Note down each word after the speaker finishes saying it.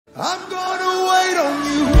I'm gonna wait on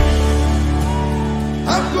you.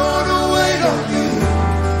 I'm gonna wait on you.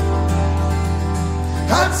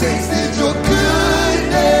 I've tasted your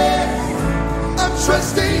goodness. I'm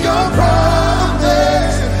trusting your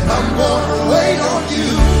promise. I'm gonna wait on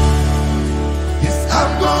you. Yes,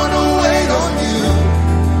 I'm gonna wait on you.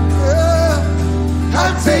 Yeah.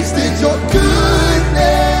 I've tasted your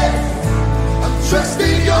goodness. I'm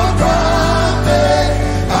trusting your promise.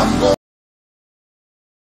 I'm going.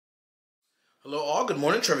 Hello all, good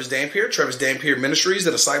morning. Travis Dampier, Travis Dampier Ministries,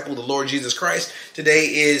 the disciple of the Lord Jesus Christ. Today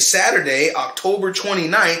is Saturday, October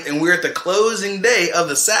 29th, and we're at the closing day of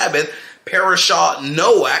the Sabbath, Parashat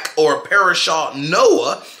Noach, or Parashat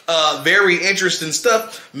Noah. Very interesting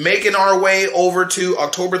stuff. Making our way over to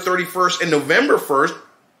October 31st and November 1st,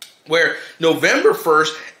 where November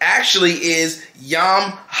 1st actually is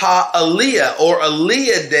Yom HaAliyah, or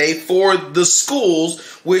Aliyah Day for the schools,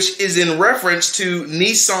 which is in reference to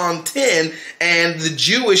Nisan 10 and the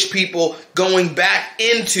Jewish people going back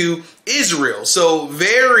into Israel. So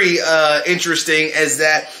very interesting, as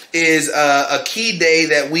that is a key day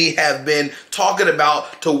that we have been talking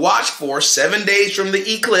about to watch for, 7 days from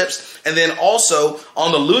the eclipse. And then also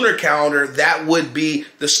on the lunar calendar, that would be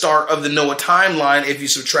the start of the Noah timeline. If you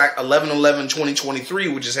subtract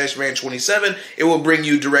 11/11/2023, which is Heshvan 27, it will bring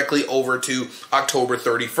you directly over to October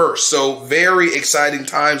 31st. So very exciting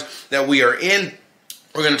times that we are in.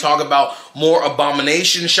 We're going to talk about more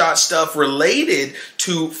abomination shot stuff related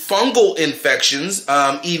to fungal infections,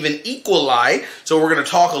 even E. coli. So we're going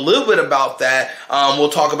to talk a little bit about that. We'll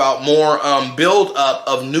talk about more build up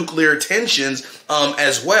of nuclear tensions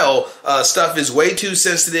as well. Stuff is way too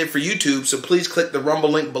sensitive for YouTube, so please click the Rumble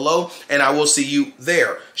link below, and I will see you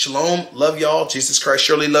there. Shalom. Love y'all. Jesus Christ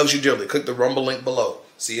surely loves you dearly. Click the Rumble link below.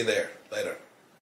 See you there. Later.